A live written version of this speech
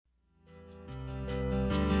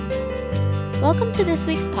Welcome to this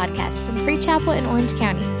week's podcast from Free Chapel in Orange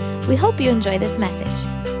County. We hope you enjoy this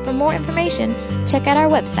message. For more information, check out our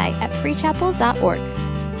website at freechapel.org.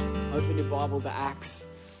 Open your Bible to Acts.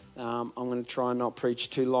 I'm going to try and not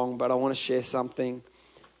preach too long, but I want to share something.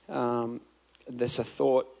 There's a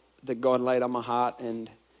thought that God laid on my heart,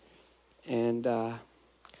 and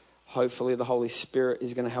hopefully the Holy Spirit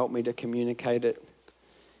is going to help me to communicate it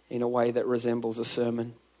in a way that resembles a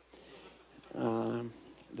sermon.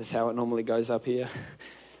 That's how it normally goes up here.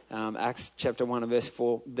 Acts chapter 1 and verse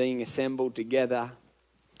 4, being assembled together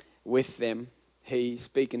with them, he,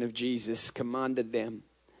 speaking of Jesus, commanded them.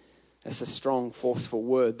 That's a strong, forceful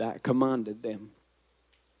word, that, commanded them.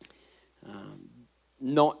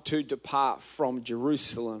 Not to depart from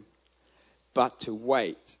Jerusalem, but to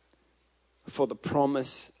wait for the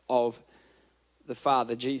promise of the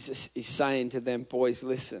Father. Jesus is saying to them, boys,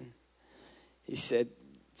 listen. He said,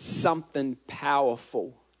 something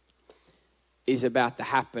powerful is about to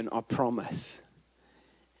happen, I promise.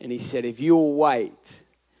 And he said, if you will wait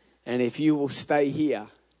and if you will stay here,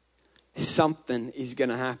 something is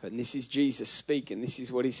going to happen. This is Jesus speaking. This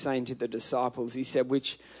is what he's saying to the disciples. He said,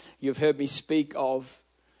 which you've heard me speak of.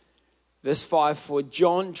 Verse 5, for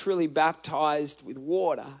John truly baptized with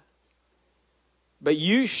water, but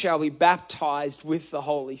you shall be baptized with the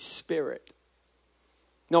Holy Spirit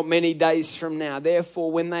not many days from now. Therefore,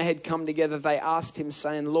 when they had come together, they asked him,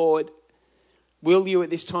 saying, Lord, will you at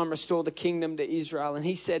this time restore the kingdom to Israel? And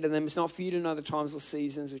he said to them, it's not for you to know the times or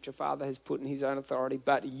seasons which your Father has put in his own authority,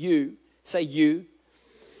 but you, say you,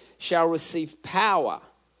 shall receive power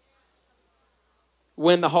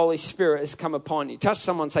when the Holy Spirit has come upon you. Touch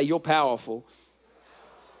someone and say, you're powerful.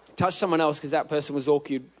 Touch someone else, because that person was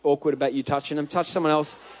awkward about you touching them. Touch someone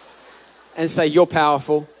else and say, you're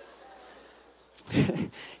powerful. Do you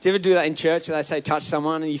ever do that in church? They say touch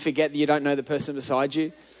someone and you forget that you don't know the person beside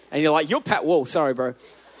you? And you're like, you're whoa, sorry, bro.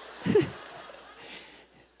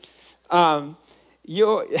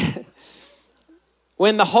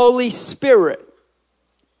 When the Holy Spirit,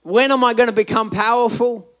 when am I going to become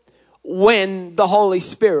powerful? When the Holy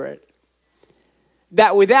Spirit.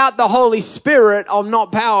 That without the Holy Spirit, I'm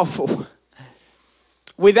not powerful.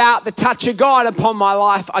 Without the touch of God upon my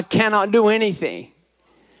life, I cannot do anything.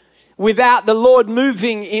 Without the Lord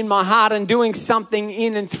moving in my heart and doing something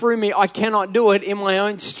in and through me, I cannot do it in my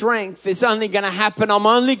own strength. It's only going to happen. I'm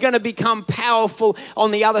only going to become powerful on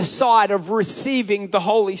the other side of receiving the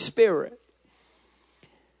Holy Spirit.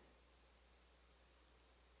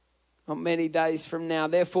 Not many days from now.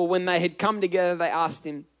 Therefore, when they had come together, they asked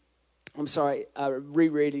him,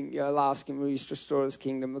 rereading, they'll ask him, will you restore this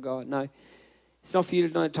kingdom of God? No. It's not for you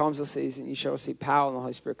to know times or seasons. You shall receive power and the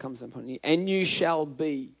Holy Spirit comes upon you. And you shall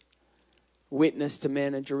be witness to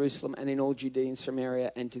men in Jerusalem and in all Judea and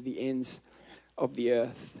Samaria and to the ends of the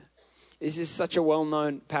earth. This is such a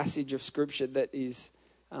well-known passage of Scripture that is,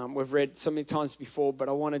 we've read so many times before, but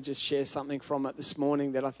I want to just share something from it this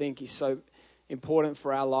morning that I think is so important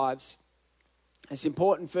for our lives. It's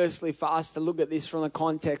important, firstly, for us to look at this from the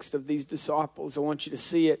context of these disciples. I want you to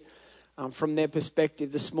see it from their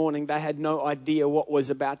perspective this morning. They had no idea what was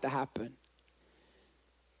about to happen.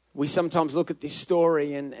 We sometimes look at this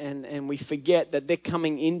story and we forget that they're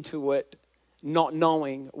coming into it not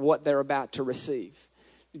knowing what they're about to receive.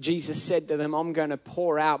 Jesus said to them, I'm going to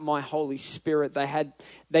pour out my Holy Spirit.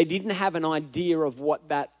 They didn't have an idea of what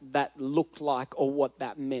that looked like or what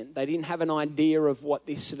that meant. They didn't have an idea of what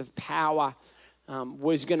this sort of power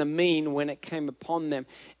was going to mean when it came upon them.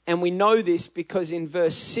 And we know this because in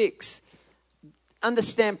verse 6,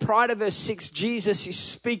 understand, prior to verse 6, Jesus is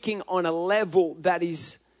speaking on a level that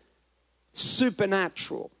is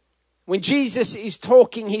supernatural. When Jesus is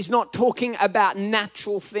talking, he's not talking about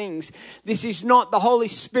natural things. This is not, the Holy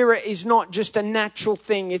Spirit is not just a natural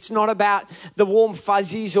thing. It's not about the warm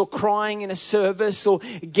fuzzies or crying in a service or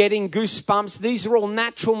getting goosebumps. These are all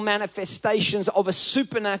natural manifestations of a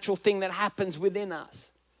supernatural thing that happens within us.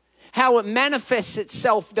 How it manifests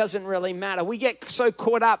itself doesn't really matter. We get so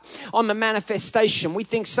caught up on the manifestation. We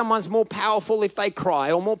think someone's more powerful if they cry,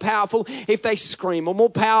 or more powerful if they scream, or more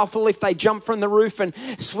powerful if they jump from the roof and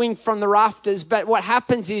swing from the rafters. But what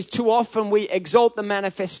happens is too often we exalt the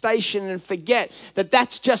manifestation and forget that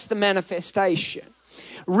that's just the manifestation.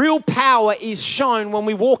 Real power is shown when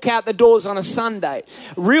we walk out the doors on a Sunday.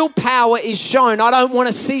 Real power is shown. I don't want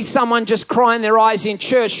to see someone just crying their eyes in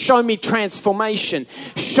church. Show me transformation.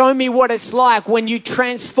 Show me what it's like when you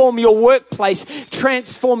transform your workplace,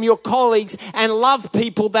 transform your colleagues, and love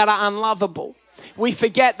people that are unlovable. We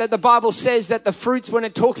forget that the Bible says that the fruits, when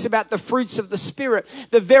it talks about the fruits of the Spirit,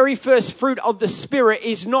 the very first fruit of the Spirit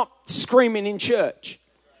is not screaming in church.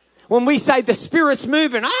 When we say the Spirit's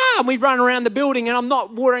moving, and we run around the building, and I'm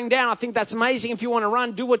not watering down. I think that's amazing. If you want to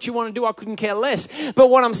run, do what you want to do. I couldn't care less. But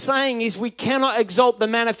what I'm saying is we cannot exalt the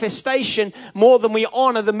manifestation more than we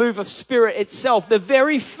honor the move of Spirit itself. The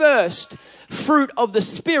very first fruit of the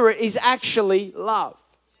Spirit is actually love.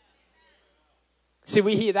 See,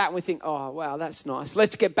 we hear that and we think, oh, wow, that's nice.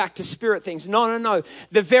 Let's get back to Spirit things. No.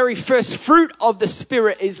 The very first fruit of the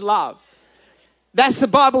Spirit is love. That's the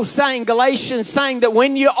Bible saying, Galatians saying that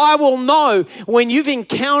I will know when you've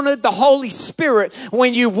encountered the Holy Spirit,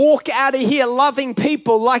 when you walk out of here loving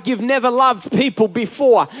people like you've never loved people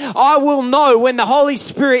before. I will know when the Holy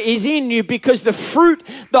Spirit is in you, because the fruit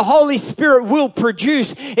the Holy Spirit will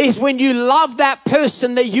produce is when you love that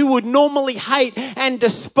person that you would normally hate and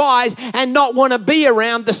despise and not want to be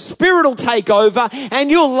around. The Spirit will take over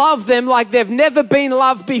and you'll love them like they've never been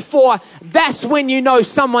loved before. That's when you know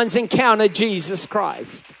someone's encountered Jesus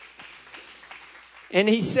Christ. And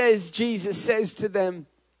Jesus says to them,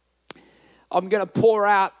 I'm going to pour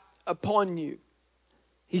out upon you.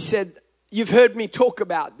 He said, you've heard me talk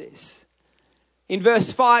about this. In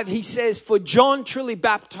verse 5, he says, for John truly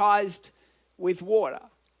baptized with water.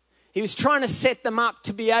 He was trying to set them up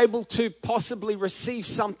to be able to possibly receive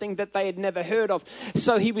something that they had never heard of.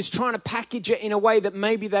 So he was trying to package it in a way that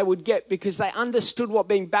maybe they would get, because they understood what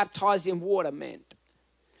being baptized in water meant.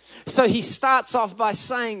 So he starts off by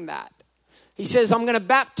saying that. He says, I'm going to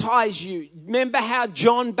baptize you. Remember how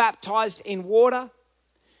John baptized in water?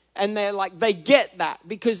 And they get that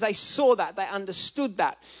because they saw that, they understood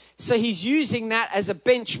that. So he's using that as a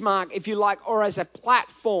benchmark, if you like, or as a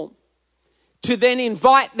platform to then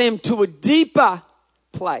invite them to a deeper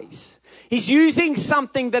place. He's using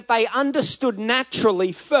something that they understood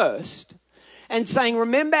naturally first and saying,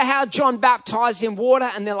 remember how John baptized in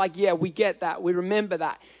water? And they're like, yeah, we get that. We remember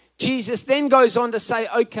that. Jesus then goes on to say,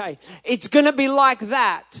 okay, it's going to be like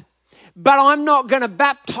that, but I'm not going to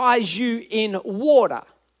baptize you in water.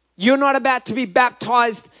 You're not about to be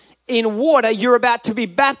baptized in water. You're about to be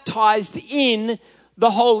baptized in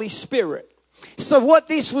the Holy Spirit. So what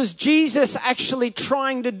this was Jesus actually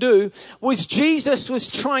trying to do was Jesus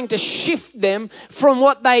was trying to shift them from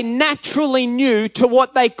what they naturally knew to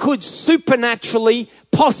what they could supernaturally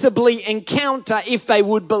possibly encounter if they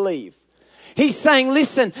would believe. He's saying,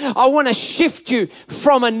 listen, I want to shift you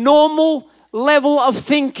from a normal level of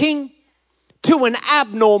thinking to an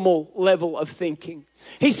abnormal level of thinking.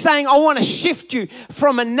 He's saying, I want to shift you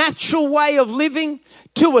from a natural way of living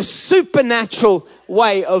to a supernatural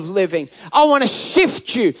way of living. I want to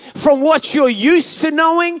shift you from what you're used to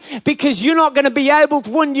knowing, because you're not going to be able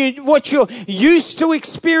to, what you're used to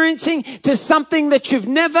experiencing, to something that you've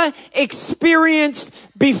never experienced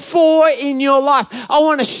before in your life. I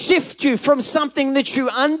want to shift you from something that you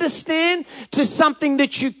understand to something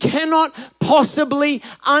that you cannot possibly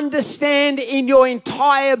understand in your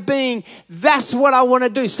entire being. That's what I want to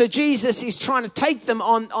do. So Jesus is trying to take them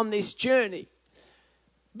on this journey.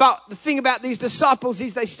 But the thing about these disciples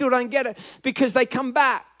is they still don't get it, because they come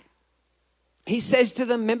back. He says to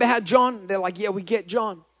them, remember how John? They're like, yeah, we get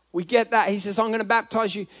John. We get that. He says, I'm going to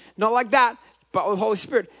baptize you. Not like that, but with the Holy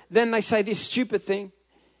Spirit. Then they say this stupid thing.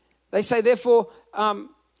 They say, therefore,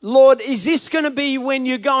 Lord, is this going to be when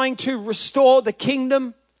you're going to restore the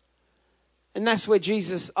kingdom? And that's where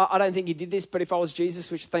Jesus, I don't think he did this, but if I was Jesus,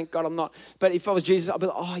 which thank God I'm not, but if I was Jesus, I'd be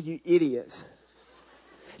like, oh, you idiots.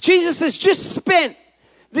 Jesus has just spent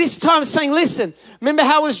this time saying, listen, remember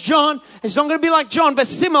how it was John? It's not going to be like John, but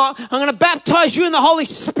similar. I'm going to baptize you in the Holy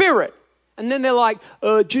Spirit. And then they're like,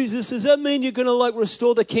 Jesus, does that mean you're going to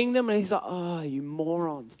restore the kingdom? And he's like, oh, you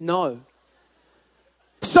morons. No.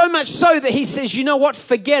 So much so that he says, you know what?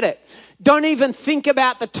 Forget it. Don't even think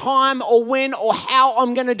about the time or when or how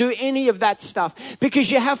I'm going to do any of that stuff.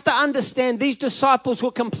 Because you have to understand, these disciples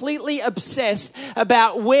were completely obsessed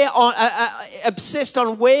about obsessed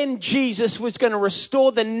on when Jesus was going to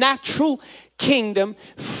restore the natural kingdom,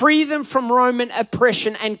 free them from Roman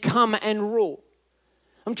oppression, and come and rule.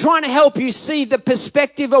 I'm trying to help you see the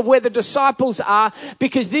perspective of where the disciples are,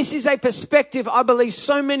 because this is a perspective I believe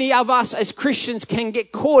so many of us as Christians can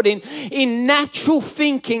get caught in natural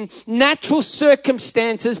thinking, natural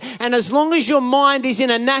circumstances, and as long as your mind is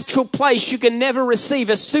in a natural place, you can never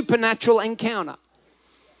receive a supernatural encounter.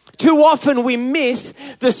 Too often we miss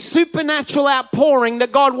the supernatural outpouring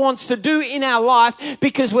that God wants to do in our life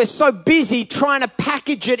because we're so busy trying to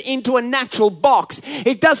package it into a natural box.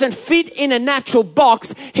 It doesn't fit in a natural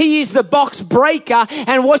box. He is the box breaker,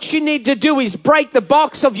 and what you need to do is break the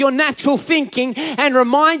box of your natural thinking and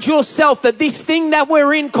remind yourself that this thing that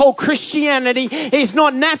we're in called Christianity is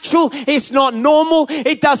not natural, it's not normal,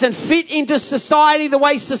 it doesn't fit into society the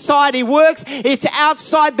way society works. It's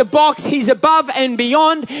outside the box. He's above and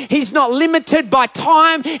beyond. He's not limited by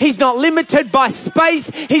time. He's not limited by space.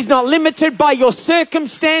 He's not limited by your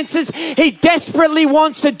circumstances. He desperately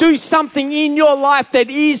wants to do something in your life that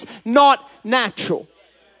is not natural.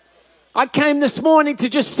 I came this morning to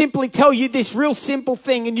just simply tell you this real simple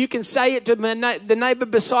thing, and you can say it to the neighbor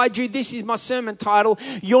beside you. This is my sermon title: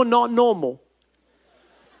 You're not normal.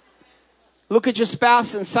 Look at your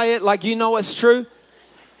spouse and say it like you know it's true.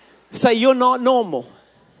 Say, you're not normal.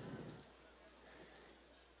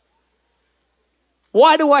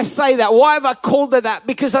 Why do I say that? Why have I called it that?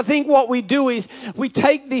 Because I think what we do is we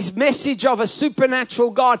take this message of a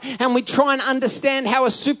supernatural God and we try and understand how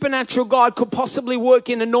a supernatural God could possibly work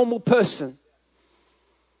in a normal person.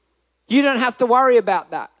 You don't have to worry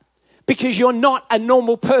about that because you're not a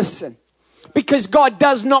normal person. Because God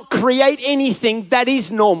does not create anything that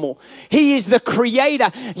is normal. He is the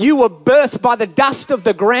creator. You were birthed by the dust of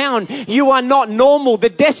the ground. You are not normal. The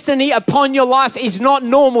destiny upon your life is not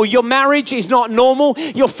normal. Your marriage is not normal.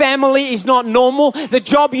 Your family is not normal. The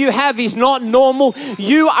job you have is not normal.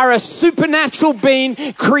 You are a supernatural being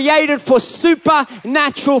created for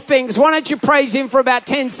supernatural things. Why don't you praise Him for about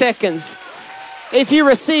 10 seconds? If you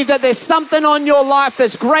receive that there's something on your life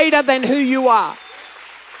that's greater than who you are.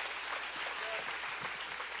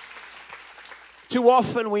 Too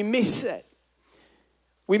often we miss it.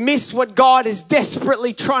 We miss what God is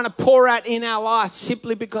desperately trying to pour out in our life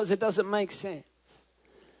simply because it doesn't make sense.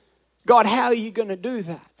 God, how are you going to do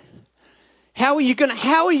that? How are you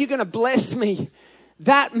going to bless me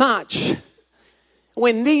that much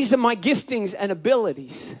when these are my giftings and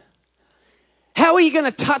abilities? How are you going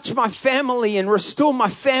to touch my family and restore my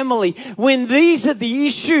family when these are the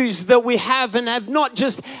issues that we have and have not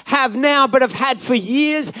just have now, but have had for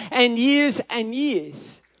years and years and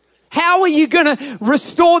years? How are you going to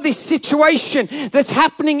restore this situation that's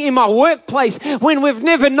happening in my workplace when we've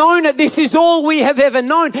never known it? This is all we have ever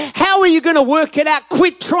known. How are you going to work it out?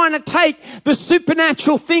 Quit trying to take the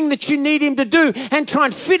supernatural thing that you need Him to do and try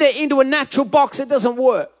and fit it into a natural box. It doesn't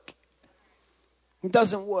work. It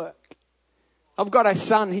doesn't work. I've got a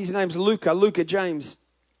son, his name's Luca James.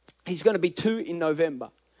 He's going to be 2 in November.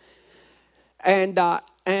 And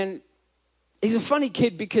he's a funny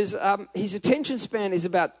kid because his attention span is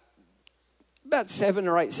about 7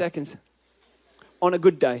 or 8 seconds on a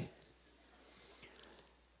good day.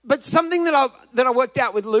 But something that I worked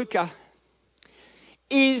out with Luca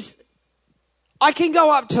is I can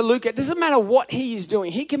go up to Luca. It doesn't matter what he is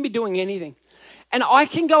doing. He can be doing anything. And I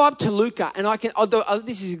can go up to Luca and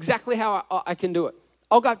this is exactly how I can do it.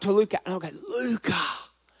 I'll go up to Luca and I'll go, Luca,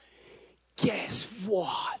 guess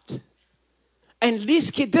what? And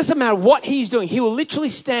this kid, doesn't matter what he's doing, he will literally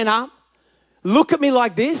stand up, look at me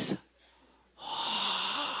like this.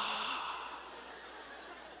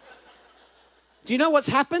 Do you know what's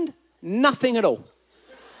happened? Nothing at all.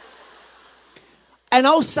 And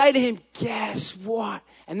I'll say to him, guess what?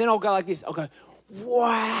 And then I'll go like this. I'll go,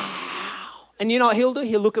 wow. And you know what he'll do?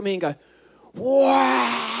 He'll look at me and go,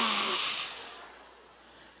 wow.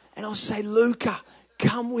 And I'll say, Luca,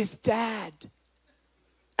 come with Dad.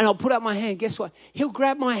 And I'll put up my hand. Guess what? He'll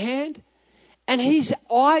grab my hand and his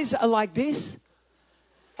eyes are like this.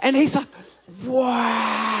 And he's like,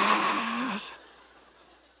 wow.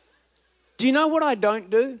 Do you know what I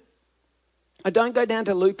don't do? I don't go down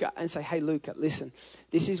to Luca and say, hey, Luca, listen,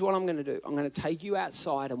 this is what I'm going to do. I'm going to take you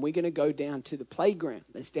outside and we're going to go down to the playground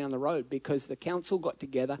that's down the road because the council got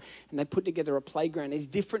together and they put together a playground. It's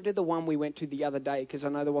different to the one we went to the other day because I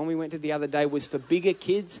know the one we went to the other day was for bigger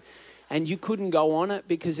kids and you couldn't go on it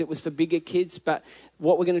because it was for bigger kids. But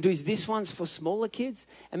what we're going to do is this one's for smaller kids.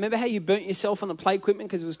 And remember how you burnt yourself on the play equipment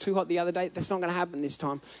because it was too hot the other day? That's not going to happen this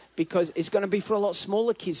time because it's going to be for a lot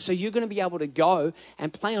smaller kids. So you're going to be able to go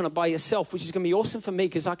and play on it by yourself, which is going to be awesome for me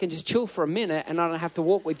because I can just chill for a minute and I don't have to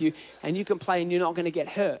walk with you and you can play and you're not going to get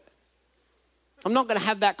hurt. I'm not going to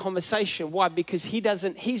have that conversation. Why? Because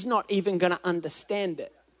he's not even going to understand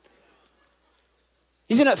it.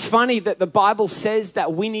 Isn't it funny that the Bible says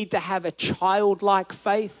that we need to have a childlike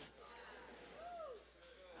faith?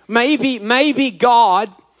 Maybe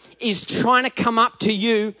God is trying to come up to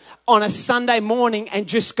you on a Sunday morning and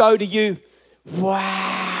just go to you,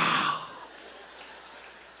 wow.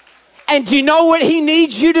 And do you know what he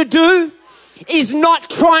needs you to do? Is not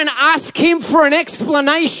try and ask him for an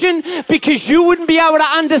explanation, because you wouldn't be able to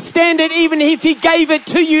understand it even if he gave it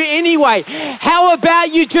to you anyway. How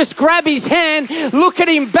about you just grab his hand, look at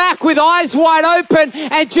him back with eyes wide open,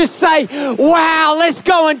 and just say, wow, let's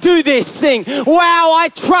go and do this thing. Wow, I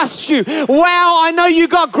trust you. Wow, I know you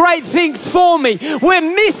got great things for me. We're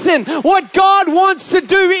missing what God wants to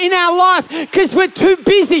do in our life because we're too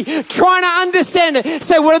busy trying to understand it.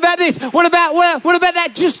 Say, what about this? What about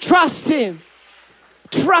that? Just trust him.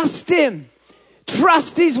 Trust him.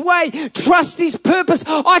 Trust his way. Trust his purpose.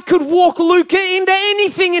 I could walk Luca into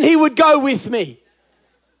anything and he would go with me.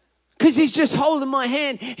 Because he's just holding my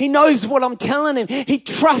hand. He knows what I'm telling him. He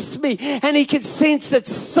trusts me and he can sense that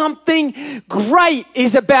something great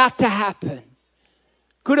is about to happen.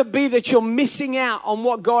 Could it be that you're missing out on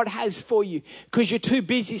what God has for you because you're too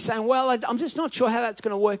busy saying, well, I'm just not sure how that's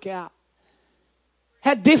going to work out.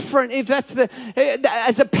 How different if that's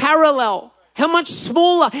as a parallel. How much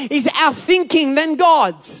smaller is our thinking than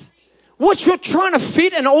God's? What you're trying to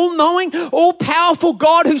fit an all-knowing, all-powerful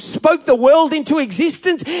God who spoke the world into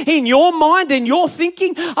existence in your mind and your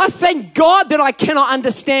thinking? I thank God that I cannot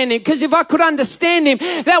understand him, because if I could understand him,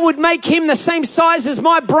 that would make him the same size as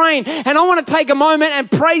my brain. And I want to take a moment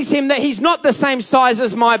and praise him that he's not the same size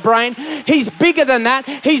as my brain. He's bigger than that.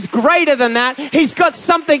 He's greater than that. He's got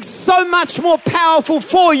something so much more powerful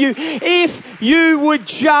for you if you would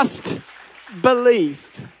just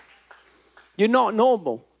believe. You're not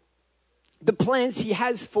normal. The plans he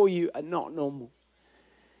has for you are not normal.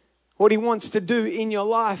 What he wants to do in your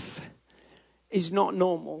life is not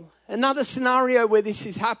normal. Another scenario where this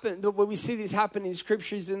has happened, where we see this happen in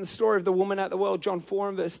Scripture, is in the story of the woman at the well, John 4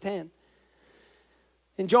 and verse 10.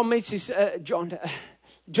 And John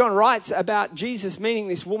writes about Jesus meeting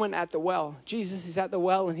this woman at the well. Jesus is at the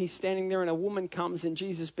well and he's standing there, and a woman comes and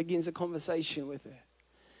Jesus begins a conversation with her.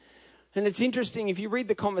 And it's interesting, if you read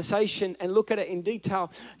the conversation and look at it in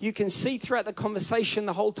detail, you can see throughout the conversation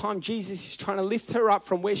the whole time Jesus is trying to lift her up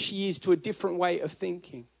from where she is to a different way of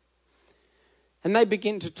thinking. And they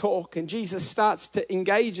begin to talk, and Jesus starts to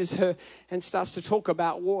engages her and starts to talk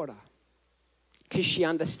about water, because she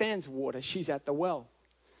understands water. She's at the well.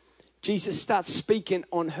 Jesus starts speaking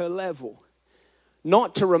on her level,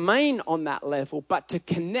 not to remain on that level, but to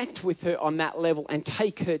connect with her on that level and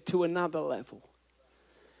take her to another level.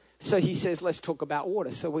 So he says, let's talk about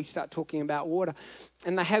water. So we start talking about water.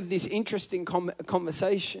 And they have this interesting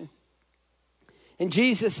conversation. And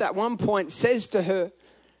Jesus at one point says to her,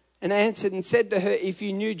 and answered and said to her, if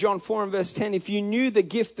you knew, John 4 and verse 10, if you knew the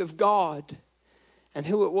gift of God and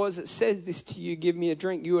who it was that said this to you, give me a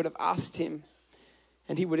drink, you would have asked him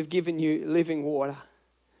and he would have given you living water.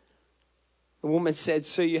 The woman said,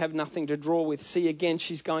 so you have nothing to draw with. See, again,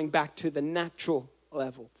 she's going back to the natural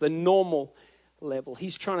level, the normal level.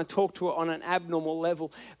 He's trying to talk to her on an abnormal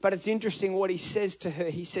level. But it's interesting what he says to her.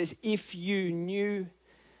 He says, if you knew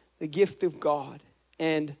the gift of God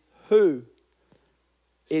and who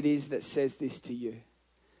it is that says this to you.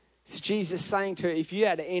 It's Jesus saying to her, if you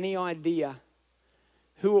had any idea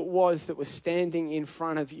who it was that was standing in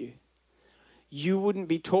front of you, you wouldn't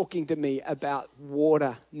be talking to me about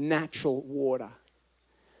water, natural water.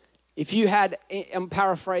 If you had, I'm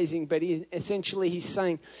paraphrasing, but essentially he's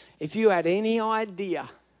saying, if you had any idea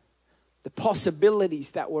the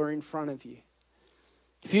possibilities that were in front of you,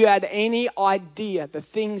 if you had any idea the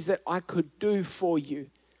things that I could do for you,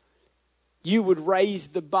 you would raise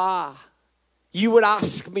the bar. You would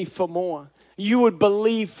ask me for more. You would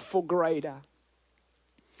believe for greater.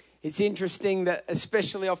 It's interesting that,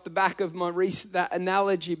 especially off the back of my recent that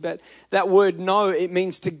analogy, but that word know, it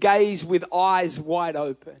means to gaze with eyes wide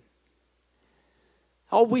open.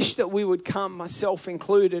 I wish that we would come, myself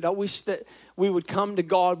included, I wish that we would come to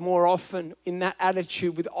God more often in that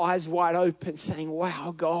attitude with eyes wide open, saying,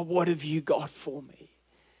 wow, God, what have you got for me?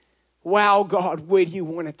 Wow, God, where do you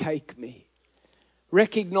want to take me?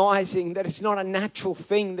 Recognizing that it's not a natural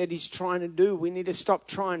thing that he's trying to do. We need to stop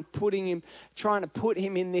trying to put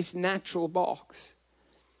him in this natural box.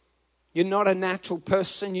 You're not a natural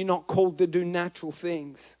person. You're not called to do natural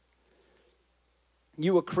things.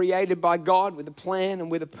 You were created by God with a plan and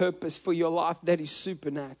with a purpose for your life that is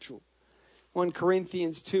supernatural. 1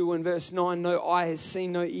 Corinthians 2 and verse 9, no eye has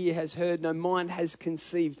seen, no ear has heard, no mind has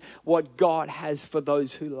conceived what God has for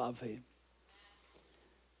those who love him.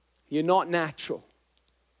 You're not natural.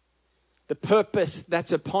 The purpose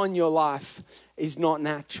that's upon your life is not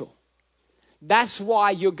natural. That's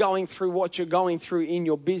why you're going through what you're going through in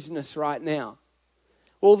your business right now.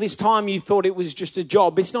 All this time you thought it was just a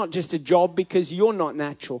job. It's not just a job because you're not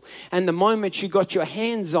natural. And the moment you got your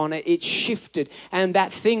hands on it, it shifted. And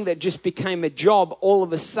that thing that just became a job all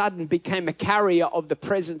of a sudden became a carrier of the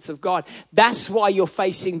presence of God. That's why you're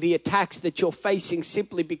facing the attacks that you're facing,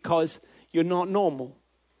 simply because you're not normal.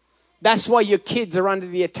 That's why your kids are under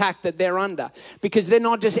the attack that they're under. Because they're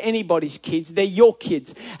not just anybody's kids, they're your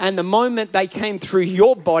kids. And the moment they came through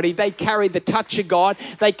your body, they carried the touch of God.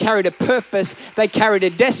 They carried a purpose. They carried a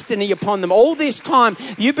destiny upon them. All this time,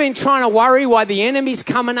 you've been trying to worry why the enemy's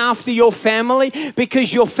coming after your family,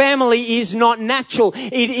 because your family is not natural.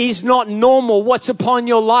 It is not normal what's upon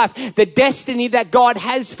your life. The destiny that God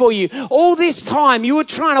has for you. All this time, you were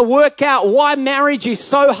trying to work out why marriage is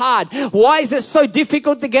so hard. Why is it so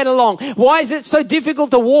difficult to get along? Why is it so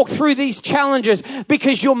difficult to walk through these challenges?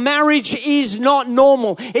 Because your marriage is not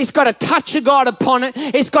normal. It's got a touch of God upon it.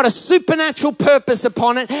 It's got a supernatural purpose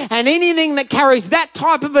upon it. And anything that carries that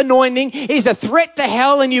type of anointing is a threat to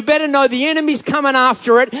hell, and you better know the enemy's coming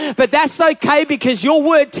after it. But that's okay, because your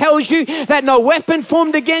word tells you that no weapon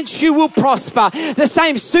formed against you will prosper. The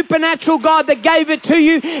same supernatural God that gave it to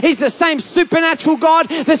you is the same supernatural God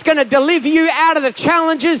that's going to deliver you out of the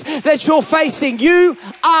challenges that you're facing. You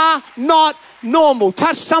are not normal.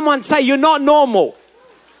 Touch someone, say, you're not normal.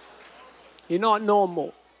 You're not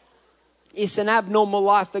normal. It's an abnormal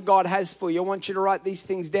life that God has for you. I want you to write these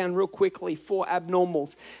things down real quickly. 4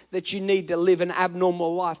 abnormals that you need to live an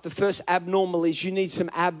abnormal life. The first abnormal is you need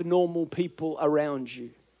some abnormal people around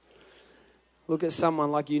you. Look at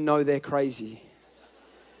someone like you know they're crazy.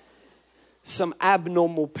 Some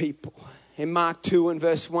abnormal people. In Mark 2 and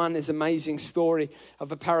verse 1, there's an amazing story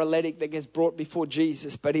of a paralytic that gets brought before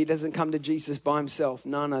Jesus, but he doesn't come to Jesus by himself.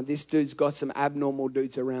 No, this dude's got some abnormal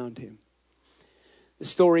dudes around him. The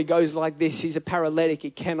story goes like this. He's a paralytic. He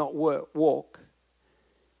cannot walk.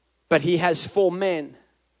 But he has 4 men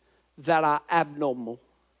that are abnormal.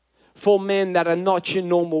 4 men that are not your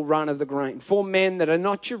normal run of the grain. 4 men that are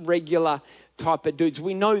not your regular type of dudes.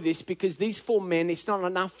 We know this because these 4 men, it's not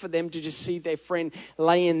enough for them to just see their friend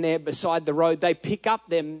laying there beside the road. They pick up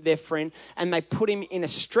their friend and they put him in a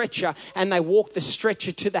stretcher and they walk the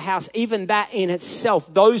stretcher to the house. Even that in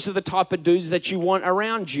itself, those are the type of dudes that you want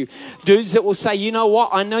around you. Dudes that will say, you know what,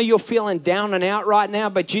 I know you're feeling down and out right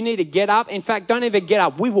now, but you need to get up. In fact, don't even get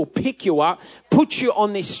up. We will pick you up, put you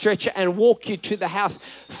on this stretcher and walk you to the house.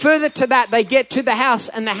 Further to that, they get to the house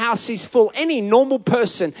and the house is full. Any normal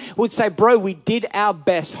person would say, bro, we did our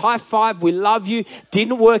best. High five. We love you.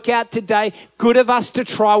 Didn't work out today. Good of us to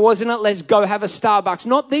try, wasn't it? Let's go have a Starbucks.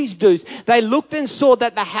 Not these dudes. They looked and saw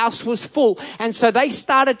that the house was full. And so they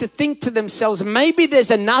started to think to themselves, maybe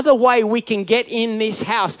there's another way we can get in this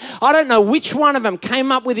house. I don't know which one of them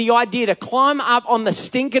came up with the idea to climb up on the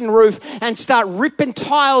stinking roof and start ripping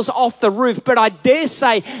tiles off the roof. But I dare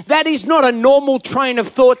say that is not a normal train of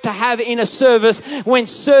thought to have in a service when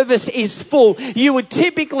service is full. You would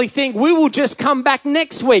typically think we will just come back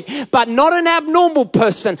next week, but not an abnormal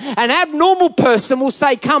person. An abnormal person will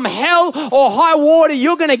say, come hell or high water,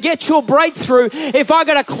 you're going to get your breakthrough if I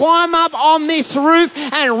got to climb up on this roof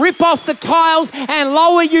and rip off the tiles and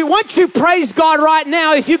lower you. Won't you praise God right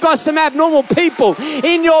now if you've got some abnormal people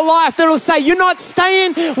in your life that'll say, you're not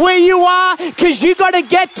staying where you are because you got to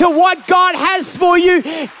get to what God has for you.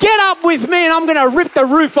 Get up with me and I'm going to rip the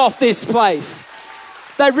roof off this place.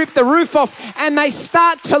 They rip the roof off and they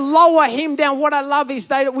start to lower him down. What I love is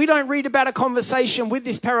we don't read about a conversation with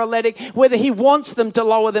this paralytic, whether he wants them to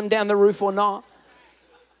lower them down the roof or not.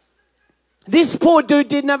 This poor dude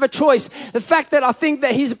didn't have a choice. The fact that I think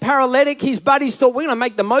that he's a paralytic, his buddies thought, we're going to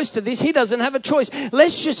make the most of this. He doesn't have a choice.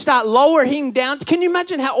 Let's just start lowering him down. Can you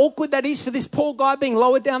imagine how awkward that is for this poor guy being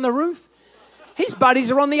lowered down the roof? His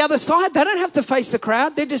buddies are on the other side. They don't have to face the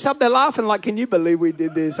crowd. They're just up there laughing like, can you believe we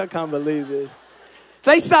did this? I can't believe this.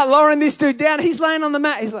 They start lowering this dude down. He's laying on the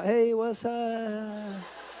mat. He's like, hey, what's up?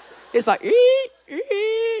 It's like,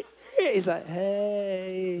 he's like,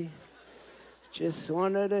 hey, just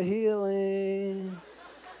wanted a healing.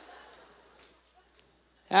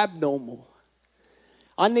 Abnormal.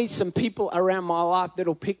 I need some people around my life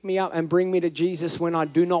that'll pick me up and bring me to Jesus when I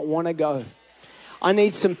do not want to go. I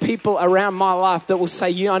need some people around my life that will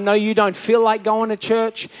say, I know you don't feel like going to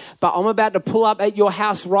church, but I'm about to pull up at your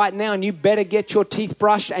house right now and you better get your teeth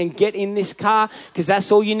brushed and get in this car because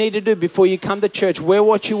that's all you need to do before you come to church. Wear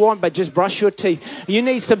what you want, but just brush your teeth. You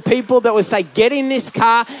need some people that will say, get in this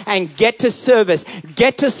car and get to service.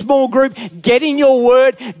 Get to small group. Get in your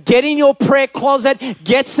word. Get in your prayer closet.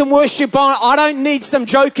 Get some worship on. I don't need some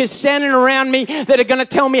jokers standing around me that are going to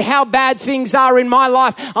tell me how bad things are in my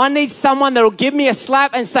life. I need someone that will give me a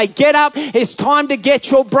slap and say, get up. It's time to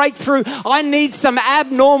get your breakthrough. I need some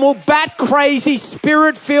abnormal, bat crazy,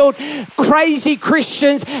 spirit-filled, crazy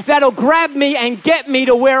Christians that'll grab me and get me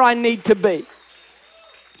to where I need to be.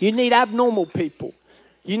 You need abnormal people.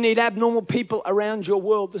 You need abnormal people around your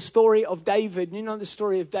world. The story of David, you know the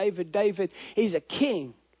story of David. David, he's a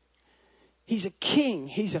king. He's a king.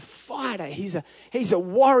 He's a fighter. He's a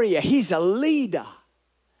warrior. He's a leader.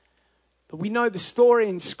 But we know the story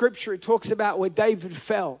in Scripture. It talks about where David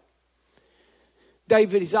fell.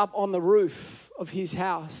 David is up on the roof of his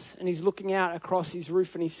house and he's looking out across his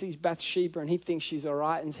roof and he sees Bathsheba and he thinks she's all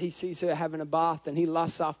right. And he sees her having a bath and he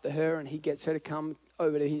lusts after her and he gets her to come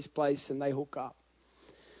over to his place and they hook up.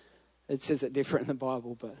 It says it different in the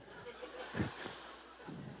Bible, but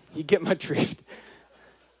you get my drift.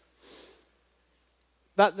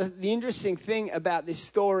 But the interesting thing about this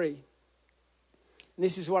story, and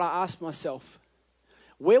this is what I asked myself,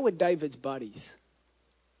 where were David's buddies?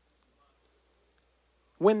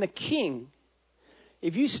 When the king,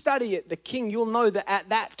 if you study it, the king, you'll know that at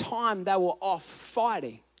that time they were off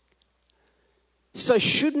fighting. So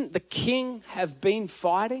shouldn't the king have been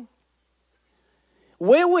fighting?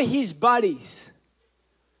 Where were his buddies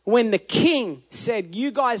when the king said, you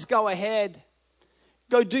guys go ahead,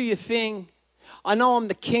 go do your thing. I know I'm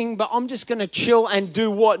the king, but I'm just going to chill and do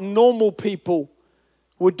what normal people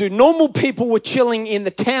would do. Normal people were chilling in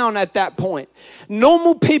the town at that point.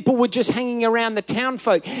 Normal people were just hanging around the town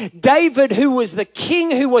folk. David, who was the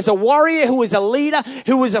king, who was a warrior, who was a leader,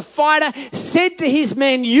 who was a fighter, said to his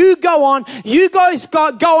men, you go on, you guys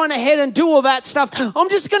go on ahead and do all that stuff. I'm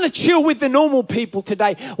just going to chill with the normal people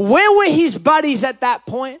today. Where were his buddies at that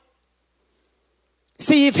point?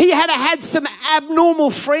 See, if he had some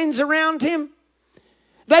abnormal friends around him,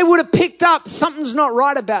 they would have picked up, something's not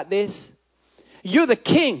right about this. You're the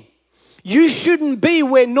king. You shouldn't be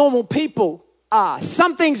where normal people are.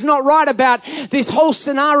 Something's not right about this whole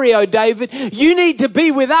scenario, David. You need to be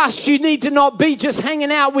with us. You need to not be just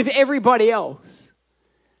hanging out with everybody else.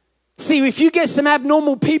 See, if you get some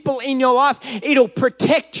abnormal people in your life, it'll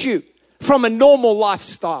protect you from a normal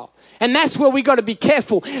lifestyle. And that's where we got to be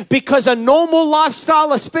careful, because a normal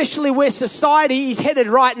lifestyle, especially where society is headed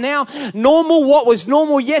right now, what was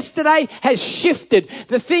normal yesterday has shifted.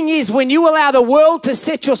 The thing is, when you allow the world to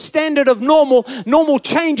set your standard of normal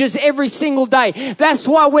changes every single day. That's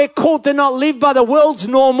why we're called to not live by the world's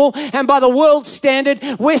normal and by the world's standard.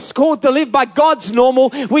 We're called to live by God's normal,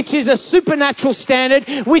 which is a supernatural standard,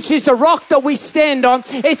 which is a rock that we stand on.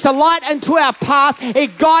 It's a light unto our path.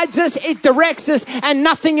 It guides us, it directs us, and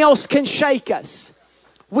nothing else can shake us.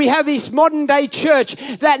 We have this modern day church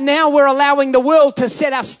that now we're allowing the world to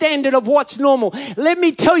set our standard of what's normal. Let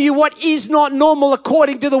me tell you what is not normal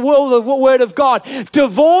according to the word of God.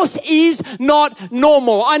 Divorce is not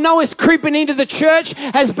normal. I know it's creeping into the church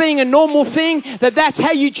as being a normal thing, that's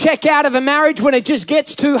how you check out of a marriage when it just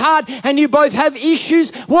gets too hard and you both have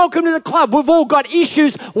issues. Welcome to the club. We've all got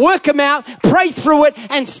issues. Work them out, pray through it,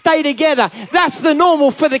 and stay together. That's the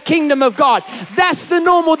normal for the kingdom of God. That's the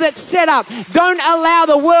normal that's set up. Don't allow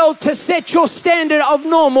the world to set your standard of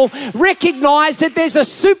normal. Recognize that there's a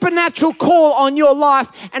supernatural call on your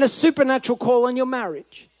life and a supernatural call on your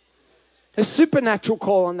marriage. A supernatural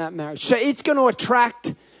call on that marriage. So it's going to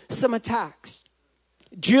attract some attacks.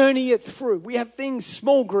 Journey it through. We have things,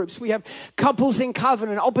 small groups. We have couples in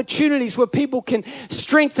covenant, opportunities where people can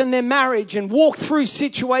strengthen their marriage and walk through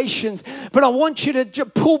situations. But I want you to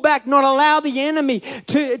pull back, not allow the enemy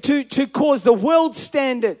to cause the world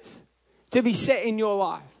standards to be set in your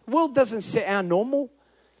life. The world doesn't set our normal.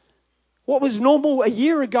 What was normal a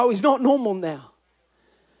year ago is not normal now.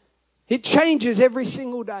 It changes every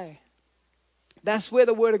single day. That's where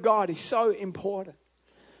the word of God is so important.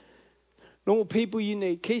 Normal people you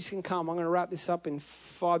need. Keys can come. I'm going to wrap this up in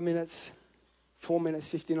 5 minutes, 4 minutes,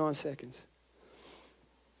 59 seconds.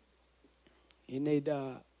 You need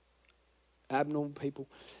abnormal people.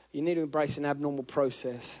 You need to embrace an abnormal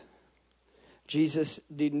process. Jesus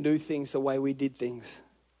didn't do things the way we did things.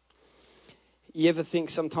 You ever think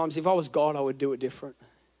sometimes, if I was God, I would do it different?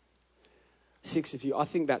 6 of you, I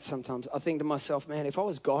think that sometimes. I think to myself, man, if I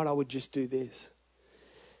was God, I would just do this.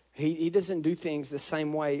 He doesn't do things the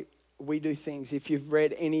same way we do things. If you've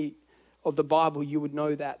read any of the Bible, you would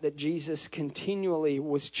know that Jesus continually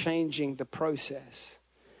was changing the process.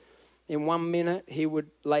 In 1 minute, he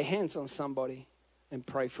would lay hands on somebody and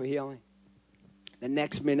pray for healing. The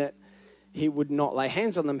next minute, he would not lay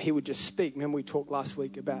hands on them. He would just speak. Remember we talked last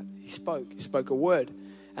week about he spoke a word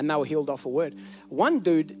and they were healed off a word. One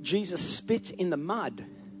dude, Jesus spits in the mud,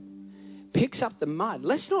 picks up the mud.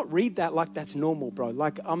 Let's not read that like that's normal, bro.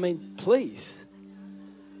 Please.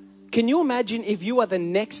 Can you imagine if you are the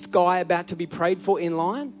next guy about to be prayed for in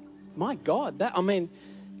line? My God,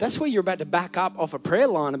 that's where you're about to back up off a prayer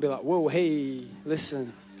line and be like, whoa, hey,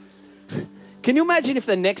 listen. Can you imagine if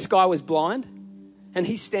the next guy was blind and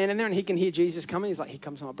he's standing there and he can hear Jesus coming? He's like, here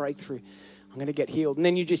comes my breakthrough. I'm going to get healed. And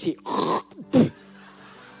then you just hear,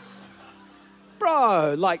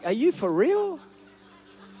 bro, like, are you for real?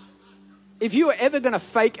 If you were ever going to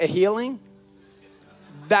fake a healing,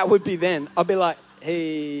 that would be then. I'd be like,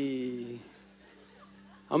 hey,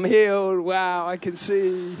 I'm healed. Wow, I can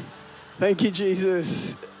see. Thank you,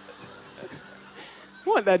 Jesus.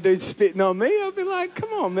 What, that dude spitting on me? I'd be like, come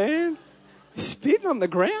on, man. Spitting on the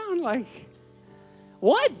ground? Like,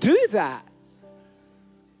 why do that?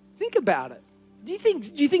 Think about it. Do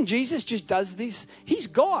you think Jesus just does this? He's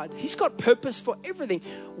God. He's got purpose for everything.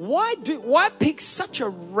 Why pick such a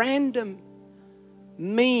random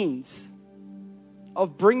means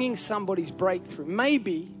of bringing somebody's breakthrough?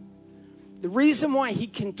 Maybe the reason why he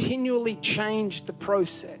continually changed the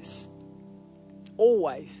process,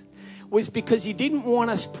 always, was because he didn't want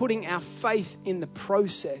us putting our faith in the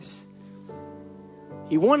process.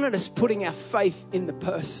 He wanted us putting our faith in the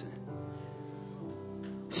person.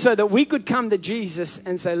 So that we could come to Jesus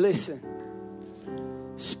and say, listen,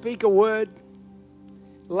 speak a word,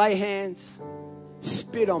 lay hands,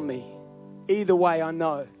 spit on me. Either way, I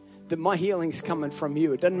know that my healing's coming from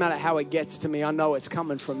you. It doesn't matter how it gets to me. I know it's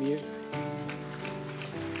coming from you.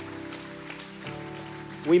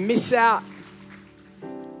 We miss out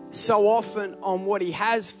so often on what he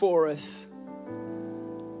has for us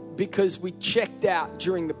because we checked out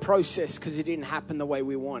during the process because it didn't happen the way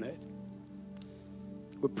we wanted.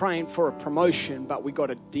 We're praying for a promotion, but we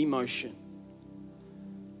got a demotion.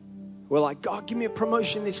 We're like, God, give me a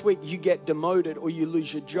promotion this week. You get demoted or you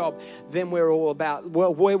lose your job. Then we're all about,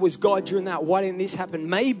 well, where was God during that? Why didn't this happen?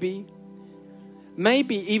 Maybe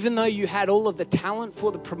even though you had all of the talent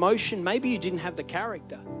for the promotion, maybe you didn't have the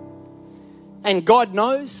character. And God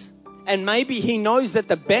knows. And maybe he knows that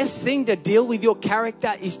the best thing to deal with your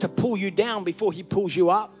character is to pull you down before he pulls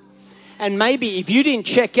you up. And maybe if you didn't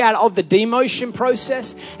check out of the demotion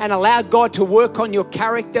process and allow God to work on your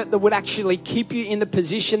character that would actually keep you in the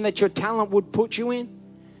position that your talent would put you in,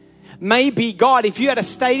 maybe God, if you had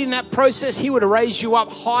stayed in that process, he would have raised you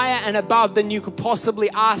up higher and above than you could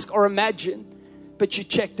possibly ask or imagine. But you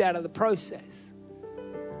checked out of the process.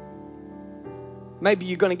 Maybe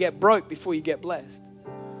you're going to get broke before you get blessed.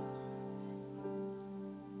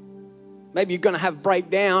 Maybe you're going to have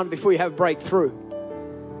breakdown before you have breakthrough.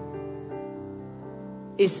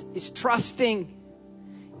 Is trusting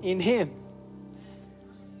in him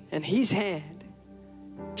and his hand.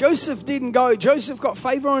 Joseph got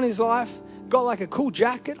favor on his life, got like a cool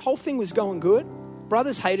jacket, whole thing was going good.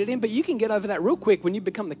 Brothers hated him, but you can get over that real quick when you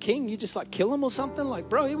become the king. You just like kill him or something. Like,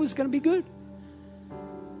 bro, it was going to be good.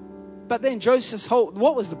 But then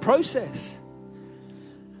what was the process?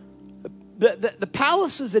 The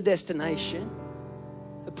palace was a destination.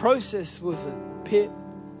 The process was a pit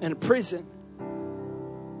and a prison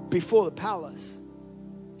before the palace.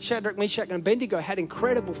 Shadrach, Meshach, and Abednego had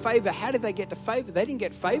incredible favor. How did they get to favor? They didn't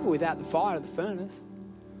get favor without the fire of the furnace.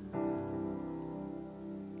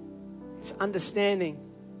 It's understanding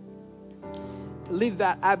to live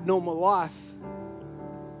that abnormal life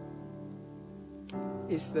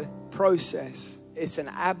is the process. It's an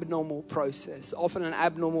abnormal process. Often an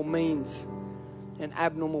abnormal means and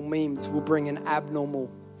abnormal means will bring an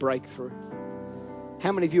abnormal breakthrough.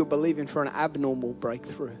 How many of you are believing for an abnormal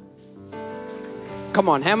breakthrough? Come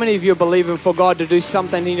on, how many of you are believing for God to do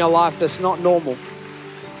something in your life that's not normal?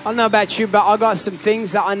 I don't know about you, but I got some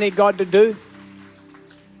things that I need God to do.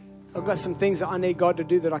 I've got some things that I need God to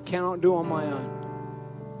do that I cannot do on my own.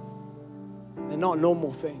 They're not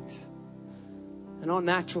normal things. They're not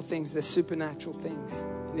natural things. They're supernatural things.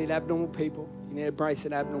 You need abnormal people. You need to embrace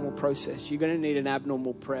an abnormal process. You're going to need an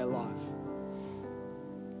abnormal prayer life.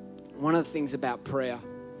 One of the things about prayer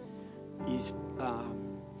is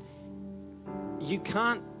you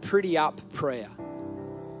can't pretty up prayer.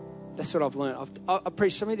 That's what I've learned. I've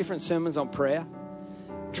preached so many different sermons on prayer,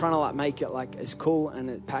 trying to like make it like as cool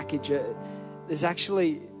and package it. There's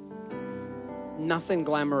actually nothing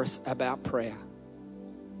glamorous about prayer.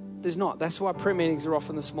 There's not. That's why prayer meetings are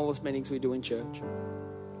often the smallest meetings we do in church.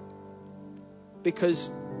 Because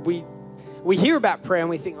we hear about prayer and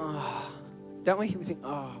we think, oh, don't we? We think,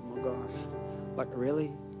 oh my gosh, like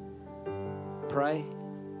really? Pray?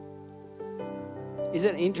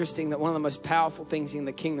 Isn't it interesting that one of the most powerful things in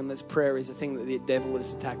the kingdom that's prayer is the thing that the devil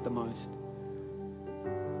has attacked the most?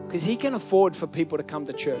 Because he can afford for people to come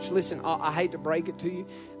to church. Listen, I hate to break it to you,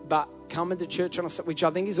 but coming to church on a Sunday, which I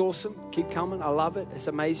think is awesome. Keep coming. I love it. It's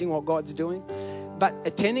amazing what God's doing. But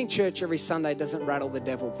attending church every Sunday doesn't rattle the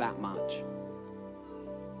devil that much.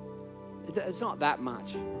 It's not that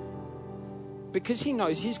much. Because he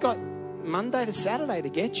knows he's got Monday to Saturday to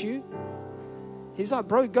get you. He's like,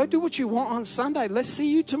 bro, go do what you want on Sunday. Let's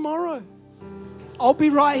see you tomorrow. I'll be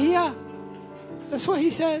right here. That's what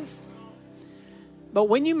he says. But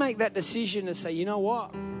when you make that decision to say, you know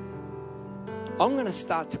what? I'm going to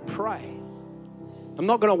start to pray. I'm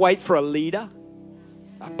not going to wait for a leader,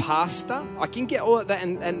 a pastor. I can get all of that,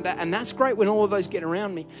 and that's great when all of those get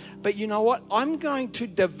around me. But you know what? I'm going to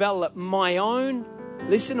develop my own,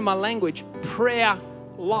 listen to my language, prayer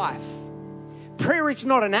life. Prayer is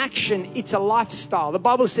not an action, it's a lifestyle. The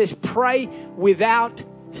Bible says pray without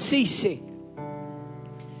ceasing.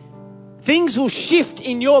 Things will shift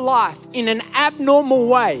in your life in an abnormal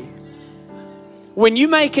way when you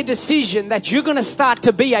make a decision that you're going to start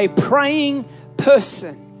to be a praying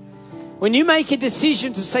person. When you make a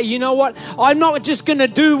decision to say, you know what, I'm not just going to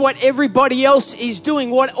do what everybody else is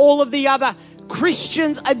doing, what all of the other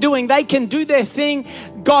Christians are doing. They can do their thing.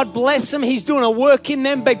 God bless them. He's doing a work in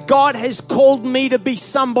them. But God has called me to be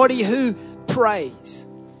somebody who prays.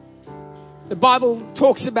 The Bible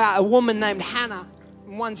talks about a woman named Hannah.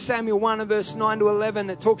 1 Samuel 1 and verse 9 to 11,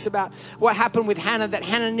 it talks about what happened with Hannah, that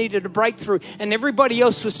Hannah needed a breakthrough and everybody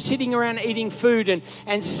else was sitting around eating food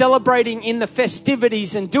and celebrating in the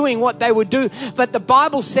festivities and doing what they would do. But the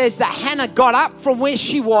Bible says that Hannah got up from where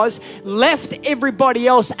she was, left everybody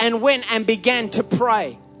else and went and began to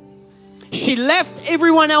pray. She left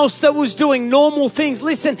everyone else that was doing normal things.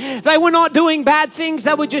 Listen, they were not doing bad things.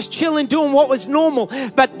 They were just chilling, doing what was normal.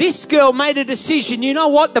 But this girl made a decision. You know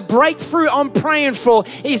what? The breakthrough I'm praying for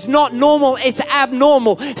is not normal. It's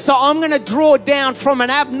abnormal. So I'm going to draw down from an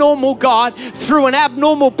abnormal God through an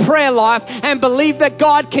abnormal prayer life and believe that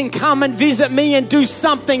God can come and visit me and do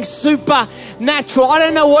something supernatural. I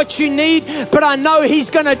don't know what you need, but I know He's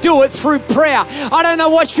going to do it through prayer. I don't know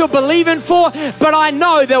what you're believing for, but I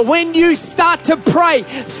know that when you start to pray,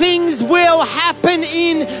 things will happen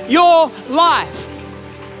in your life.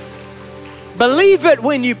 Believe it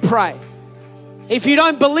when you pray. If you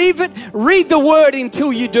don't believe it, read the word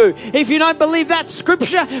until you do. If you don't believe that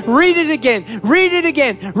scripture, read it again. Read it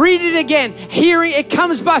again. Read it again. Hearing, it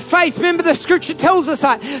comes by faith. Remember, the scripture tells us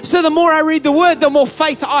that. So the more I read the word, the more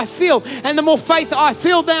faith I feel. And the more faith I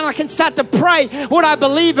feel, then I can start to pray what I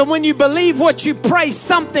believe. And when you believe what you pray,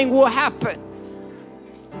 something will happen.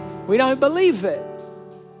 We don't believe it.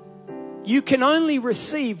 You can only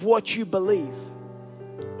receive what you believe.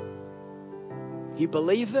 You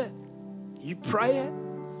believe it, you pray it,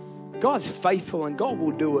 God's faithful and God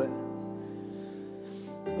will do it.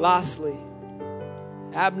 Lastly,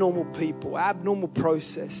 abnormal people, abnormal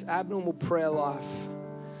process, abnormal prayer life,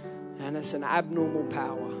 and it's an abnormal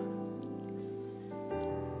power.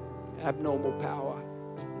 Abnormal power.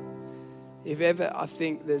 If ever I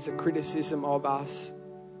think there's a criticism of us,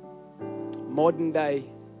 modern day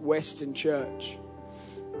Western church,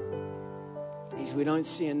 is we don't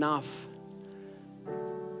see enough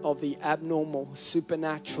of the abnormal,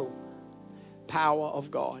 supernatural power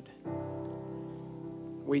of God.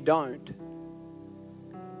 We don't,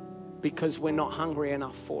 because we're not hungry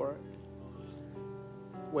enough for it.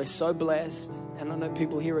 We're so blessed, and I know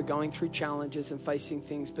people here are going through challenges and facing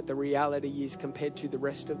things, but the reality is, compared to the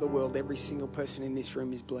rest of the world, every single person in this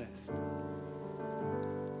room is blessed.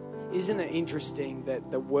 Isn't it interesting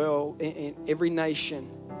that the world, in every nation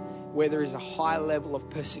where there is a high level of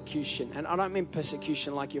persecution, and I don't mean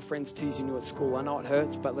persecution like your friends teasing you at school, I know it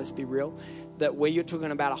hurts, but let's be real, that where you're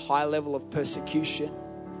talking about a high level of persecution,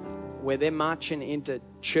 where they're marching into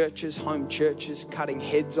churches, home churches, cutting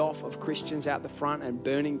heads off of Christians out the front and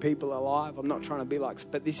burning people alive. I'm not trying to be like,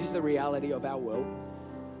 but this is the reality of our world.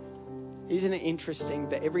 Isn't it interesting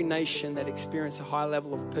that every nation that experiences a high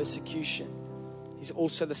level of persecution is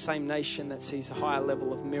also the same nation that sees a higher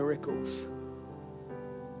level of miracles?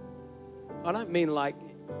 I don't mean like,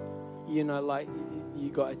 you know, like you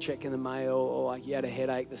got a check in the mail, or like you had a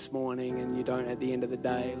headache this morning and you don't at the end of the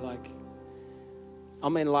day. Like, I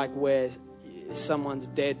mean like where someone's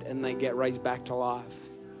dead and they get raised back to life.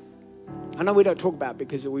 I know we don't talk about it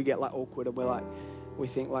because we get like awkward and we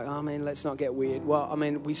think like, oh man, let's not get weird. Well, I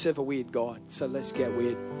mean, we serve a weird God, so let's get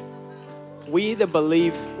weird. We either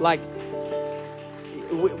believe like,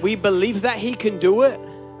 we believe that He can do it,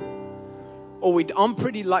 or I'm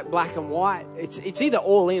pretty like black and white. It's either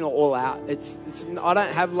all in or all out. I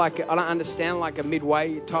don't understand like a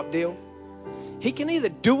midway type deal. He can either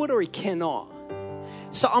do it or He cannot.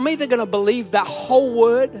 So I'm either going to believe that whole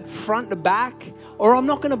word front to back, or I'm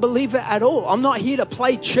not going to believe it at all. I'm not here to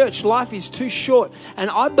play church. Life is too short.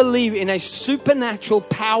 And I believe in a supernatural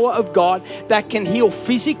power of God that can heal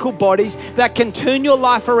physical bodies, that can turn your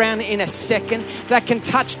life around in a second, that can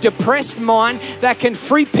touch depressed mind, that can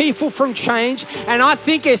free people from change. And I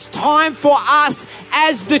think it's time for us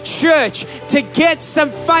as the church to get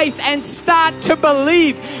some faith and start to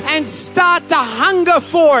believe and start to hunger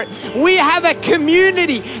for it. We have a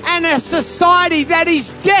community and a society that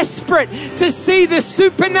is desperate to see the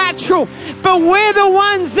supernatural, but we're the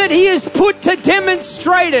ones that He has put to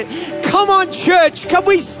demonstrate it. Come on, church, can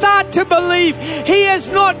we start to believe He has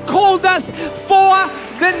not called us for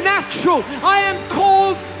the natural? I am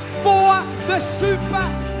called for the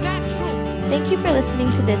supernatural. Thank you for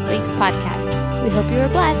listening to this week's podcast. We hope you were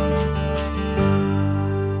blessed.